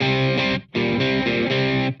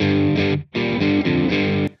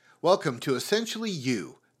Welcome to Essentially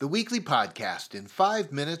You, the weekly podcast in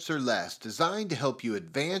 5 minutes or less designed to help you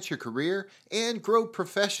advance your career and grow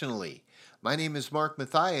professionally. My name is Mark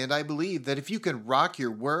Mathai, and I believe that if you can rock your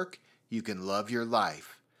work, you can love your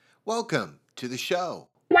life. Welcome to the show.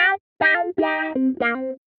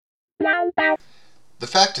 The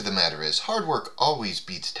fact of the matter is, hard work always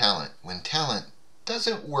beats talent when talent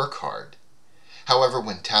doesn't work hard. However,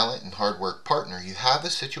 when talent and hard work partner, you have a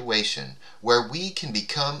situation where we can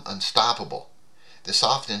become unstoppable. This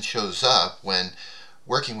often shows up when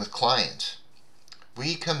working with clients.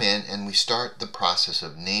 We come in and we start the process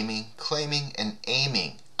of naming, claiming, and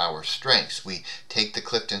aiming our strengths. We take the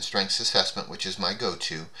Clifton Strengths Assessment, which is my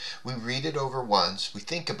go-to. We read it over once, we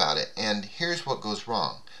think about it, and here's what goes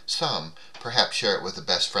wrong. Some perhaps share it with a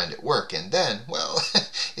best friend at work, and then, well,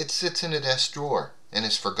 it sits in a desk drawer and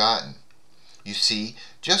is forgotten. You see,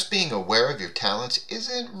 just being aware of your talents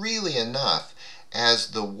isn't really enough,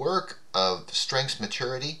 as the work of strengths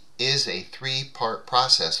maturity is a three-part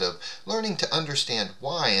process of learning to understand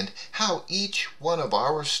why and how each one of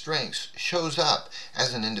our strengths shows up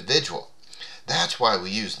as an individual. That's why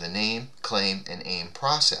we use the name, claim, and aim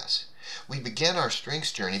process. We begin our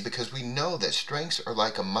strengths journey because we know that strengths are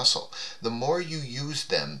like a muscle. The more you use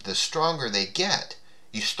them, the stronger they get.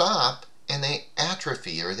 You stop and they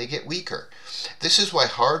atrophy or they get weaker. This is why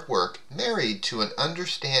hard work, married to an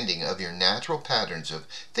understanding of your natural patterns of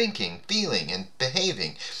thinking, feeling, and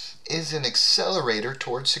behaving, is an accelerator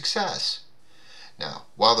towards success. Now,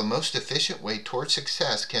 while the most efficient way towards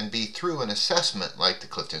success can be through an assessment like the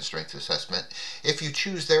Clifton Strengths Assessment, if you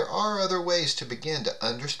choose, there are other ways to begin to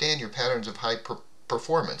understand your patterns of high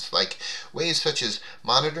performance, like ways such as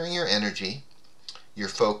monitoring your energy, your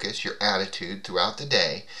focus, your attitude throughout the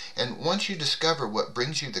day, and once you discover what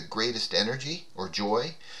brings you the greatest energy or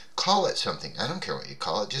joy, call it something. I don't care what you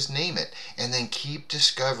call it, just name it, and then keep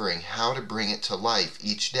discovering how to bring it to life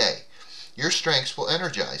each day. Your strengths will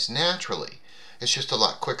energize naturally. It's just a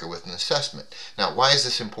lot quicker with an assessment. Now, why is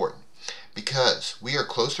this important? Because we are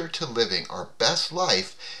closer to living our best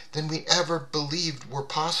life than we ever believed were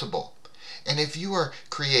possible. And if you are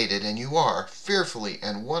created and you are fearfully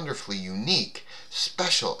and wonderfully unique,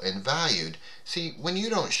 special and valued, see, when you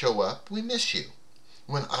don't show up, we miss you.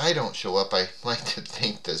 When I don't show up, I like to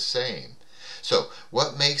think the same. So,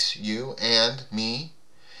 what makes you and me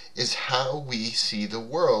is how we see the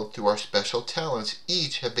world through our special talents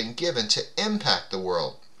each have been given to impact the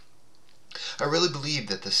world. I really believe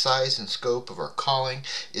that the size and scope of our calling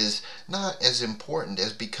is not as important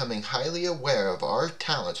as becoming highly aware of our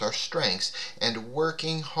talents, our strengths, and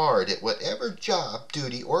working hard at whatever job,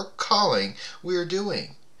 duty, or calling we are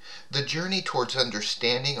doing. The journey towards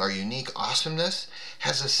understanding our unique awesomeness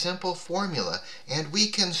has a simple formula, and we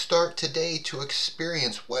can start today to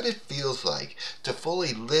experience what it feels like to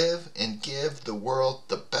fully live and give the world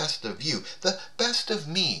the best of you, the best of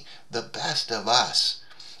me, the best of us.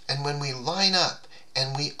 And when we line up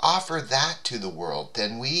and we offer that to the world,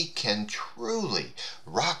 then we can truly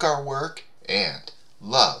rock our work and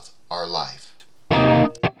love our life.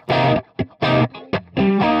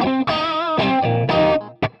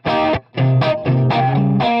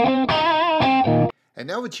 And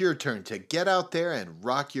now it's your turn to get out there and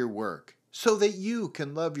rock your work so that you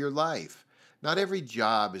can love your life. Not every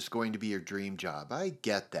job is going to be your dream job. I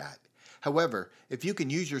get that. However, if you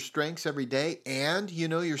can use your strengths every day and you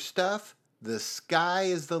know your stuff, the sky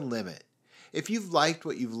is the limit. If you've liked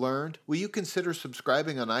what you've learned, will you consider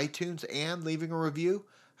subscribing on iTunes and leaving a review?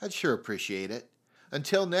 I'd sure appreciate it.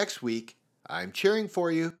 Until next week, I'm cheering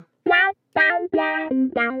for you.